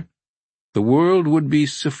superior, the world would be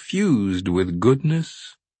suffused with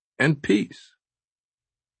goodness and peace.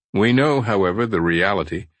 We know, however, the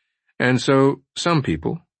reality, and so some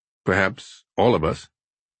people, perhaps all of us,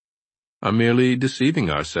 are merely deceiving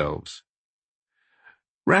ourselves.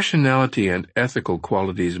 Rationality and ethical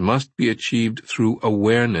qualities must be achieved through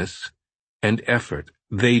awareness and effort.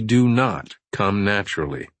 They do not come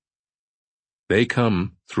naturally. They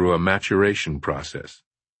come through a maturation process.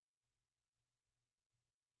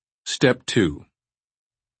 Step 2.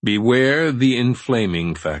 Beware the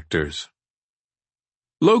inflaming factors.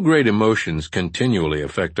 Low-grade emotions continually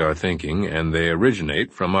affect our thinking, and they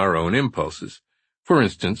originate from our own impulses. For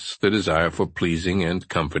instance, the desire for pleasing and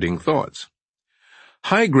comforting thoughts.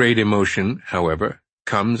 High-grade emotion, however,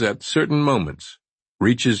 comes at certain moments,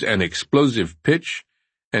 reaches an explosive pitch,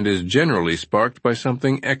 and is generally sparked by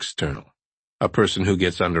something external, a person who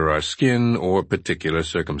gets under our skin or particular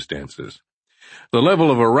circumstances. The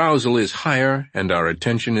level of arousal is higher, and our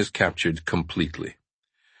attention is captured completely.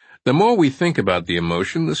 The more we think about the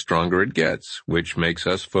emotion, the stronger it gets, which makes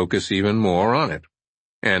us focus even more on it,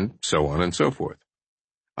 and so on and so forth.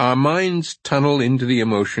 Our minds tunnel into the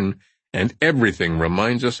emotion, and everything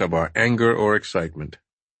reminds us of our anger or excitement.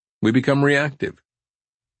 We become reactive.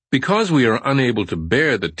 Because we are unable to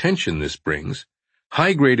bear the tension this brings,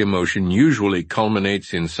 high-grade emotion usually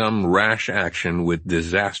culminates in some rash action with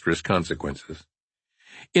disastrous consequences.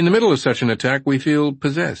 In the middle of such an attack, we feel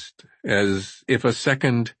possessed, as if a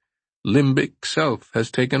second limbic self has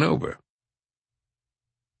taken over.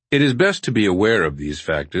 It is best to be aware of these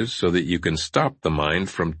factors so that you can stop the mind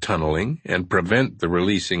from tunneling and prevent the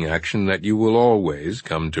releasing action that you will always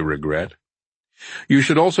come to regret. You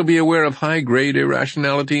should also be aware of high-grade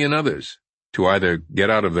irrationality in others, to either get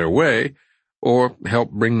out of their way or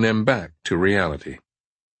help bring them back to reality.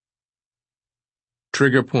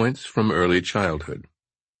 Trigger points from early childhood.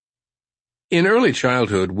 In early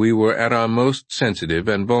childhood, we were at our most sensitive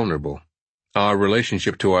and vulnerable. Our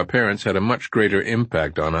relationship to our parents had a much greater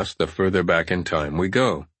impact on us the further back in time we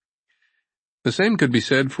go. The same could be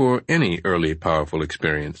said for any early powerful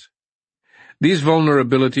experience. These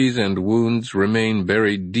vulnerabilities and wounds remain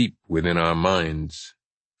buried deep within our minds.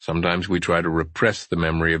 Sometimes we try to repress the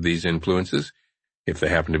memory of these influences, if they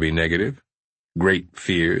happen to be negative, great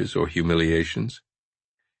fears or humiliations.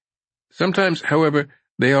 Sometimes, however,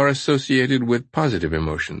 they are associated with positive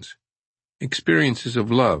emotions, experiences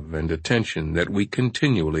of love and attention that we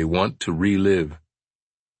continually want to relive.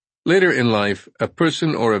 Later in life, a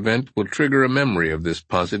person or event will trigger a memory of this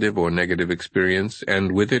positive or negative experience,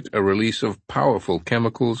 and with it a release of powerful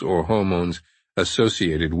chemicals or hormones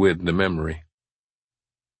associated with the memory.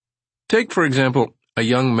 Take, for example, a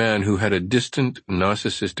young man who had a distant,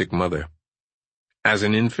 narcissistic mother. As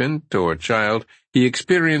an infant or child, he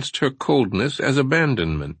experienced her coldness as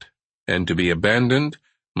abandonment, and to be abandoned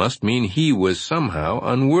must mean he was somehow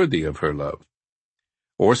unworthy of her love.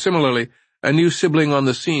 Or similarly, a new sibling on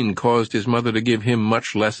the scene caused his mother to give him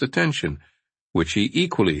much less attention, which he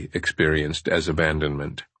equally experienced as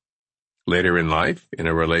abandonment. Later in life, in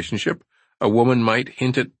a relationship, a woman might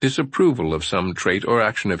hint at disapproval of some trait or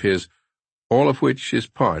action of his, all of which is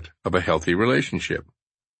part of a healthy relationship.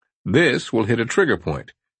 This will hit a trigger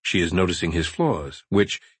point. She is noticing his flaws,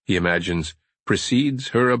 which, he imagines, precedes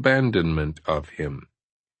her abandonment of him.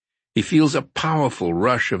 He feels a powerful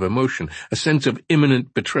rush of emotion, a sense of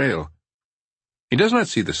imminent betrayal. He does not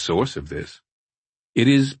see the source of this. It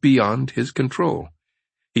is beyond his control.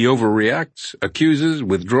 He overreacts, accuses,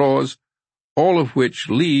 withdraws, all of which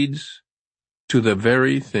leads to the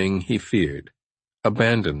very thing he feared,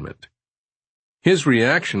 abandonment. His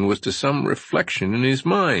reaction was to some reflection in his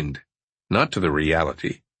mind, not to the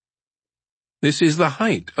reality. This is the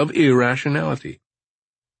height of irrationality.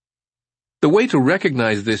 The way to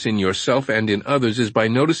recognize this in yourself and in others is by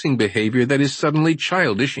noticing behavior that is suddenly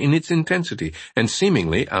childish in its intensity and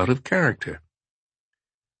seemingly out of character.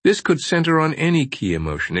 This could center on any key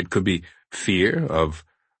emotion. It could be fear of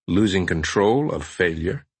losing control, of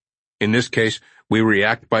failure. In this case, We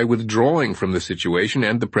react by withdrawing from the situation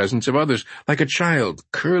and the presence of others, like a child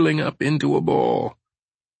curling up into a ball.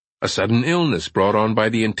 A sudden illness brought on by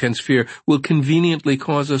the intense fear will conveniently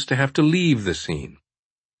cause us to have to leave the scene.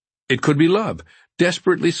 It could be love,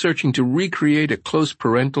 desperately searching to recreate a close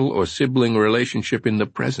parental or sibling relationship in the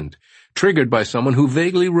present, triggered by someone who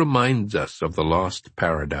vaguely reminds us of the lost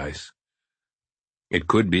paradise. It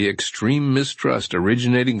could be extreme mistrust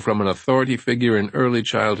originating from an authority figure in early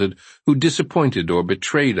childhood who disappointed or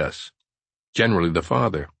betrayed us, generally the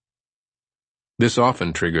father. This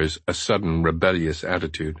often triggers a sudden rebellious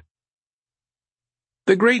attitude.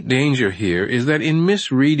 The great danger here is that in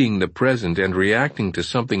misreading the present and reacting to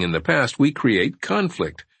something in the past, we create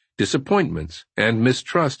conflict, disappointments, and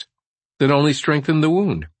mistrust that only strengthen the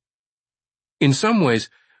wound. In some ways,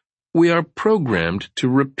 we are programmed to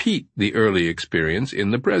repeat the early experience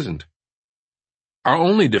in the present. Our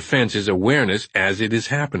only defense is awareness as it is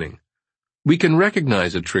happening. We can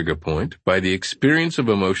recognize a trigger point by the experience of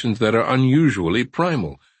emotions that are unusually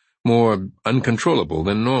primal, more uncontrollable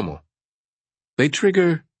than normal. They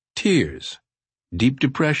trigger tears, deep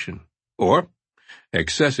depression, or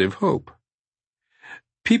excessive hope.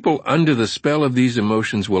 People under the spell of these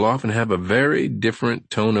emotions will often have a very different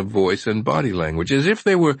tone of voice and body language, as if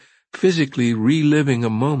they were physically reliving a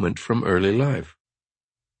moment from early life.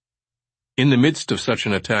 In the midst of such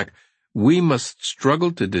an attack, we must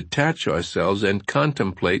struggle to detach ourselves and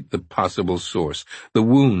contemplate the possible source, the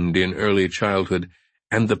wound in early childhood,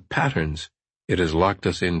 and the patterns it has locked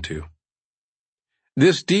us into.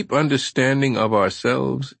 This deep understanding of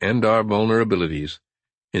ourselves and our vulnerabilities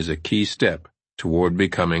is a key step toward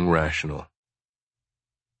becoming rational.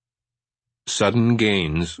 Sudden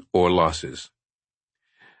gains or losses.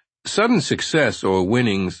 Sudden success or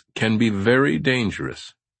winnings can be very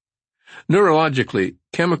dangerous. Neurologically,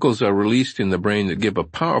 chemicals are released in the brain that give a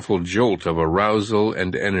powerful jolt of arousal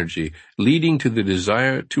and energy, leading to the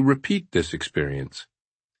desire to repeat this experience.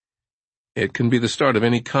 It can be the start of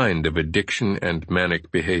any kind of addiction and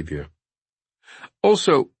manic behavior.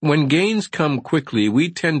 Also, when gains come quickly, we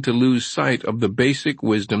tend to lose sight of the basic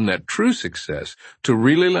wisdom that true success, to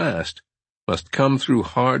really last, must come through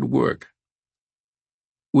hard work.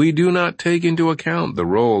 We do not take into account the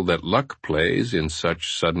role that luck plays in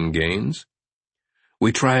such sudden gains.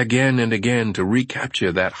 We try again and again to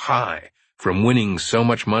recapture that high from winning so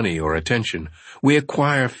much money or attention. We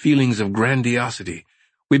acquire feelings of grandiosity.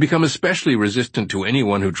 We become especially resistant to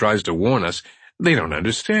anyone who tries to warn us. They don't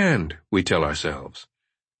understand, we tell ourselves.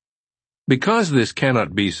 Because this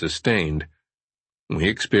cannot be sustained, we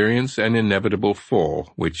experience an inevitable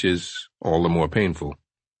fall, which is all the more painful,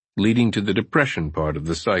 leading to the depression part of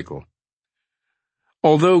the cycle.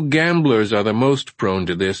 Although gamblers are the most prone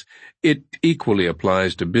to this, it equally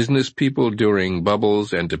applies to business people during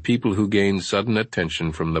bubbles and to people who gain sudden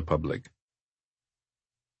attention from the public.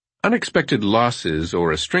 Unexpected losses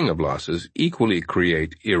or a string of losses equally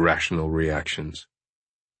create irrational reactions.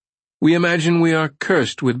 We imagine we are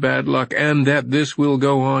cursed with bad luck and that this will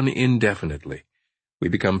go on indefinitely. We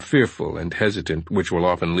become fearful and hesitant, which will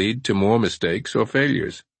often lead to more mistakes or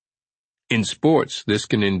failures. In sports, this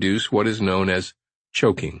can induce what is known as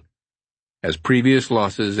choking, as previous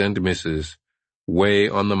losses and misses weigh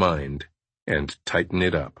on the mind and tighten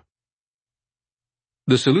it up.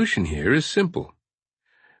 The solution here is simple.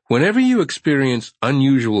 Whenever you experience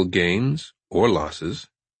unusual gains or losses,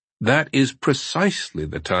 that is precisely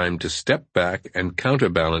the time to step back and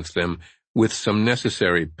counterbalance them with some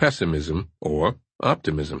necessary pessimism or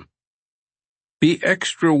optimism. Be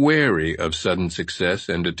extra wary of sudden success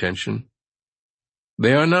and attention.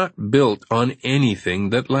 They are not built on anything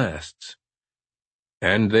that lasts,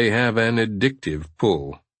 and they have an addictive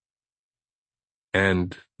pull.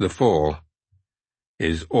 And the fall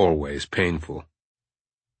is always painful.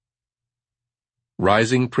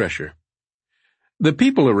 Rising pressure. The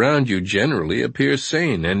people around you generally appear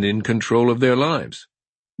sane and in control of their lives,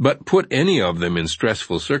 but put any of them in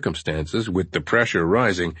stressful circumstances with the pressure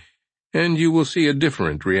rising, and you will see a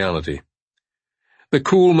different reality. The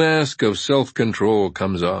cool mask of self-control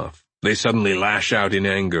comes off. They suddenly lash out in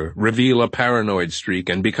anger, reveal a paranoid streak,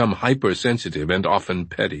 and become hypersensitive and often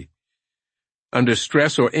petty. Under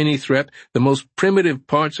stress or any threat, the most primitive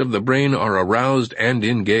parts of the brain are aroused and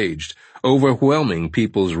engaged, overwhelming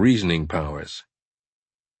people's reasoning powers.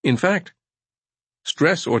 In fact,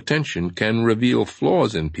 stress or tension can reveal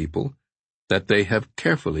flaws in people that they have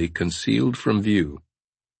carefully concealed from view.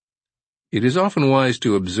 It is often wise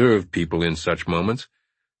to observe people in such moments,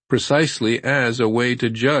 precisely as a way to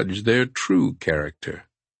judge their true character.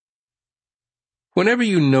 Whenever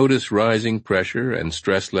you notice rising pressure and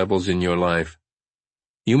stress levels in your life,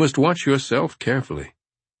 You must watch yourself carefully.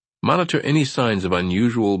 Monitor any signs of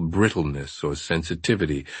unusual brittleness or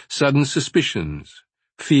sensitivity, sudden suspicions,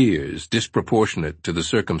 fears disproportionate to the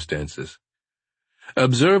circumstances.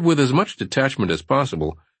 Observe with as much detachment as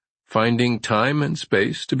possible, finding time and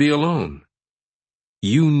space to be alone.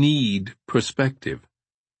 You need perspective.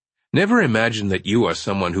 Never imagine that you are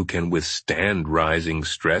someone who can withstand rising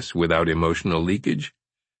stress without emotional leakage.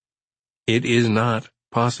 It is not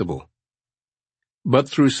possible. But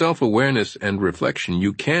through self-awareness and reflection,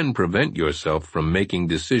 you can prevent yourself from making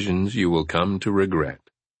decisions you will come to regret.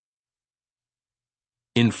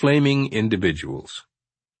 Inflaming individuals.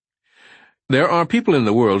 There are people in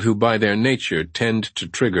the world who by their nature tend to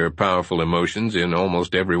trigger powerful emotions in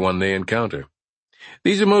almost everyone they encounter.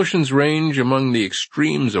 These emotions range among the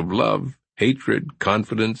extremes of love, hatred,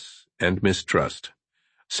 confidence, and mistrust.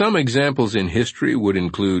 Some examples in history would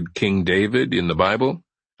include King David in the Bible,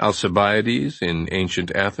 Alcibiades in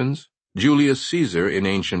ancient Athens, Julius Caesar in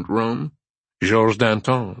ancient Rome, Georges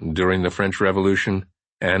Danton during the French Revolution,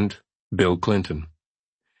 and Bill Clinton.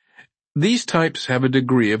 These types have a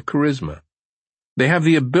degree of charisma. They have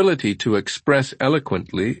the ability to express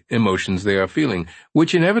eloquently emotions they are feeling,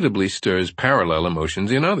 which inevitably stirs parallel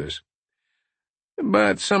emotions in others.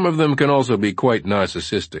 But some of them can also be quite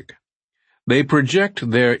narcissistic. They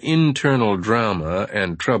project their internal drama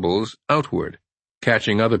and troubles outward,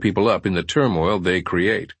 catching other people up in the turmoil they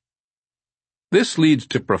create. This leads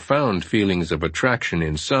to profound feelings of attraction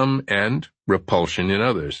in some and repulsion in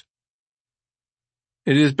others.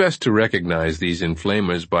 It is best to recognize these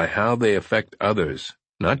inflamers by how they affect others,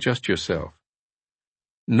 not just yourself.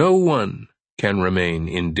 No one can remain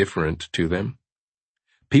indifferent to them.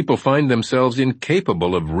 People find themselves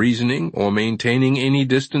incapable of reasoning or maintaining any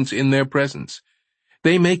distance in their presence.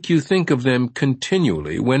 They make you think of them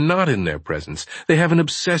continually when not in their presence. They have an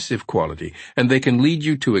obsessive quality, and they can lead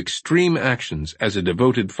you to extreme actions as a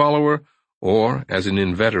devoted follower or as an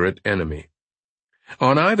inveterate enemy.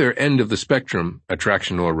 On either end of the spectrum,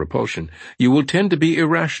 attraction or repulsion, you will tend to be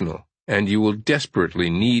irrational, and you will desperately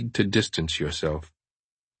need to distance yourself.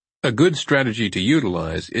 A good strategy to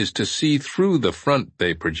utilize is to see through the front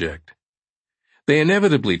they project. They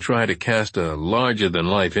inevitably try to cast a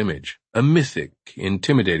larger-than-life image, a mythic,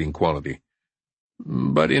 intimidating quality.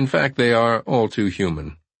 But in fact they are all too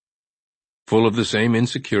human, full of the same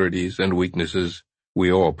insecurities and weaknesses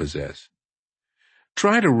we all possess.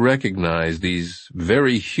 Try to recognize these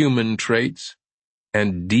very human traits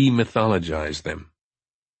and demythologize them.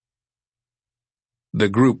 The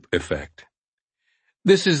group effect.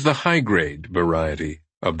 This is the high-grade variety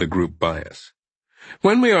of the group bias.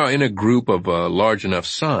 When we are in a group of a large enough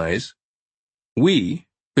size, we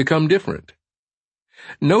become different.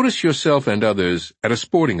 Notice yourself and others at a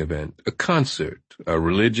sporting event, a concert, a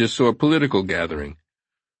religious or political gathering.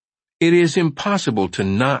 It is impossible to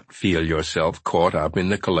not feel yourself caught up in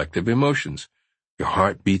the collective emotions. Your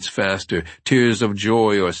heart beats faster, tears of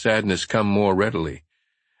joy or sadness come more readily.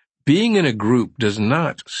 Being in a group does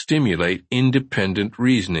not stimulate independent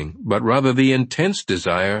reasoning, but rather the intense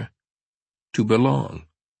desire to belong.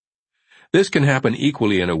 This can happen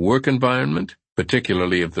equally in a work environment,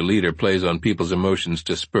 particularly if the leader plays on people's emotions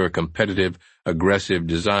to spur competitive, aggressive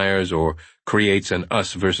desires or creates an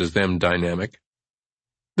us versus them dynamic.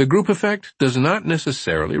 The group effect does not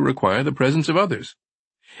necessarily require the presence of others.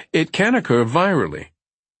 It can occur virally,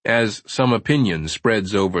 as some opinion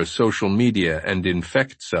spreads over social media and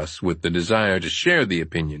infects us with the desire to share the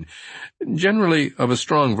opinion, generally of a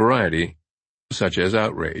strong variety, such as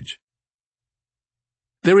outrage.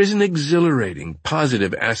 There is an exhilarating,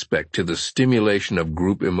 positive aspect to the stimulation of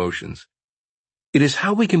group emotions. It is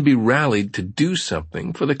how we can be rallied to do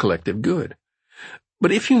something for the collective good.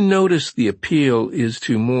 But if you notice the appeal is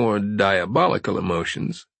to more diabolical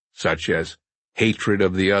emotions, such as hatred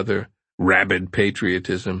of the other, rabid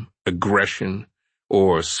patriotism, aggression,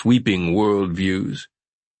 or sweeping worldviews,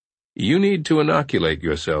 you need to inoculate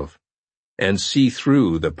yourself and see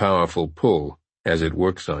through the powerful pull as it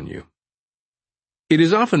works on you. It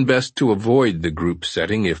is often best to avoid the group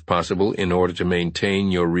setting if possible in order to maintain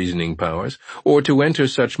your reasoning powers, or to enter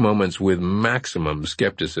such moments with maximum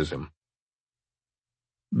skepticism.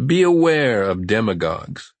 Be aware of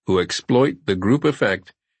demagogues who exploit the group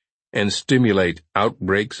effect and stimulate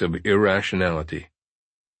outbreaks of irrationality.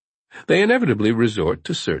 They inevitably resort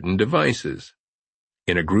to certain devices.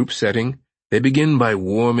 In a group setting, they begin by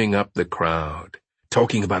warming up the crowd,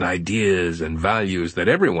 talking about ideas and values that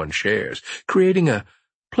everyone shares, creating a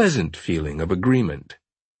pleasant feeling of agreement.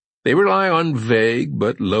 They rely on vague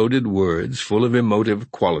but loaded words full of emotive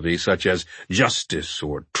quality such as justice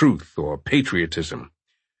or truth or patriotism.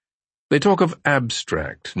 They talk of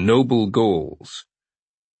abstract, noble goals,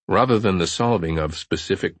 rather than the solving of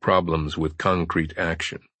specific problems with concrete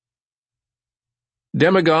action.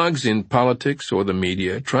 Demagogues in politics or the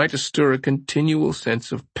media try to stir a continual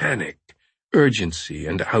sense of panic, urgency,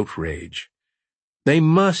 and outrage. They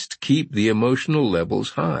must keep the emotional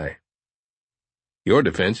levels high. Your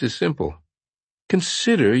defense is simple.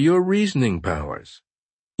 Consider your reasoning powers,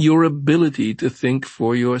 your ability to think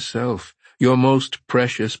for yourself, your most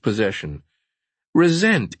precious possession.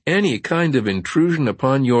 Resent any kind of intrusion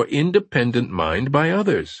upon your independent mind by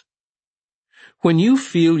others. When you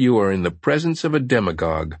feel you are in the presence of a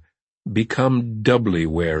demagogue, become doubly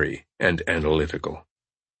wary and analytical.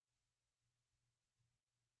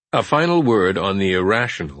 A final word on the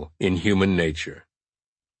irrational in human nature.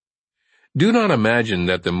 Do not imagine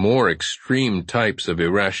that the more extreme types of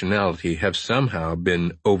irrationality have somehow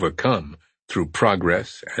been overcome through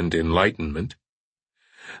progress and enlightenment.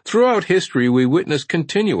 Throughout history, we witness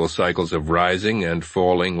continual cycles of rising and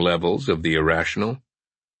falling levels of the irrational.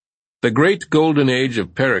 The great golden age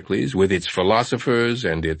of Pericles, with its philosophers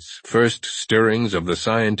and its first stirrings of the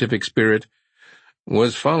scientific spirit,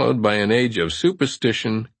 was followed by an age of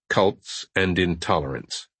superstition, cults, and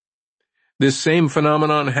intolerance. This same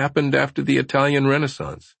phenomenon happened after the Italian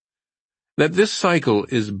Renaissance. That this cycle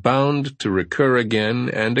is bound to recur again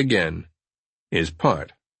and again is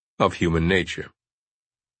part of human nature.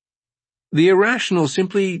 The irrational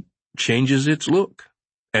simply changes its look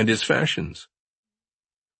and its fashions.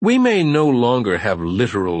 We may no longer have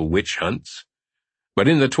literal witch hunts, but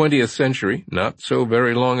in the 20th century, not so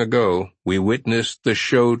very long ago, we witnessed the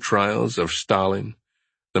show trials of Stalin,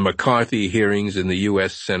 the McCarthy hearings in the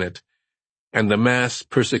U.S. Senate, and the mass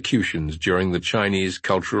persecutions during the Chinese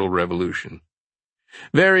Cultural Revolution.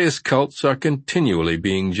 Various cults are continually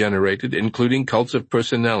being generated, including cults of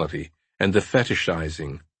personality and the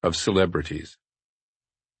fetishizing of celebrities.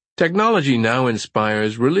 Technology now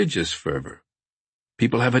inspires religious fervor.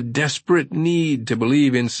 People have a desperate need to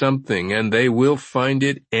believe in something, and they will find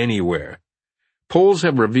it anywhere. Polls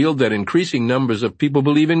have revealed that increasing numbers of people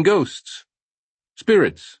believe in ghosts,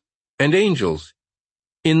 spirits, and angels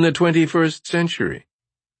in the 21st century.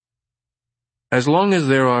 As long as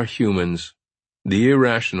there are humans, the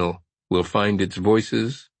irrational will find its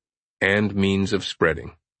voices and means of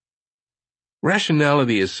spreading.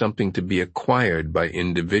 Rationality is something to be acquired by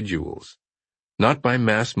individuals, not by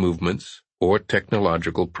mass movements or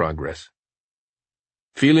technological progress.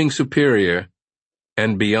 Feeling superior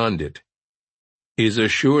and beyond it is a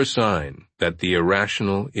sure sign that the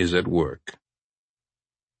irrational is at work.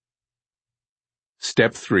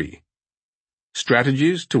 Step 3.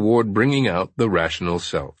 Strategies toward bringing out the rational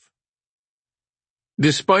self.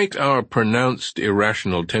 Despite our pronounced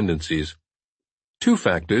irrational tendencies, two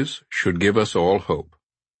factors should give us all hope.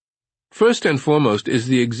 First and foremost is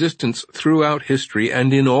the existence throughout history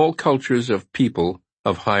and in all cultures of people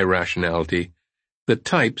of high rationality, the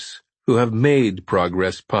types who have made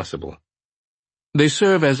progress possible. They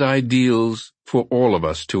serve as ideals for all of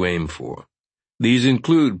us to aim for. These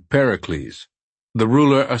include Pericles, the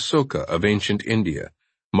ruler Asoka of ancient India,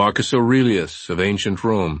 Marcus Aurelius of ancient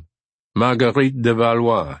Rome, Marguerite de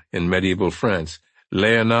Valois in medieval France,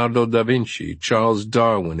 Leonardo da Vinci, Charles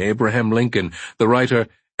Darwin, Abraham Lincoln, the writer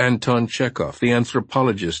Anton Chekhov, the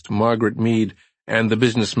anthropologist Margaret Mead, and the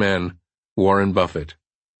businessman Warren Buffett,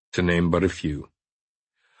 to name but a few.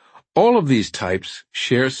 All of these types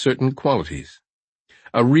share certain qualities: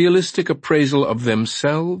 a realistic appraisal of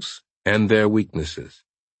themselves and their weaknesses,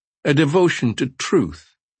 a devotion to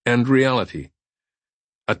truth and reality,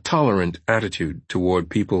 a tolerant attitude toward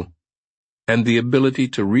people, and the ability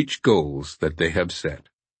to reach goals that they have set.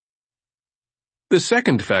 The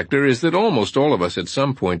second factor is that almost all of us at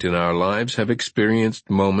some point in our lives have experienced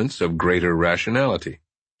moments of greater rationality.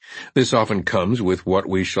 This often comes with what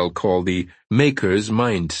we shall call the maker's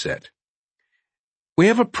mindset. We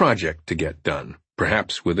have a project to get done,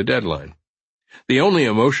 perhaps with a deadline. The only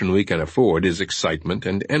emotion we can afford is excitement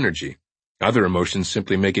and energy. Other emotions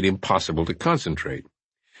simply make it impossible to concentrate.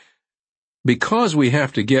 Because we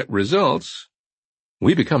have to get results,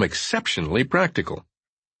 we become exceptionally practical.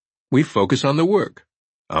 We focus on the work,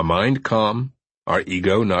 our mind calm, our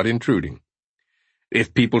ego not intruding.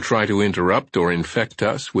 If people try to interrupt or infect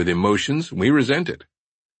us with emotions, we resent it.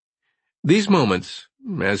 These moments,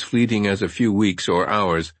 as fleeting as a few weeks or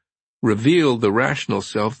hours, reveal the rational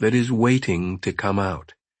self that is waiting to come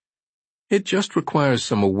out. It just requires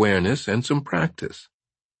some awareness and some practice.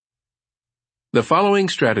 The following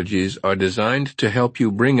strategies are designed to help you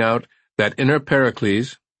bring out that inner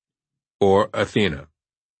Pericles or Athena.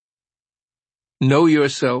 Know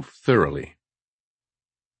yourself thoroughly.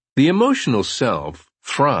 The emotional self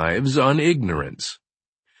thrives on ignorance.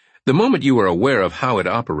 The moment you are aware of how it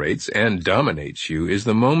operates and dominates you is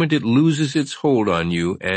the moment it loses its hold on you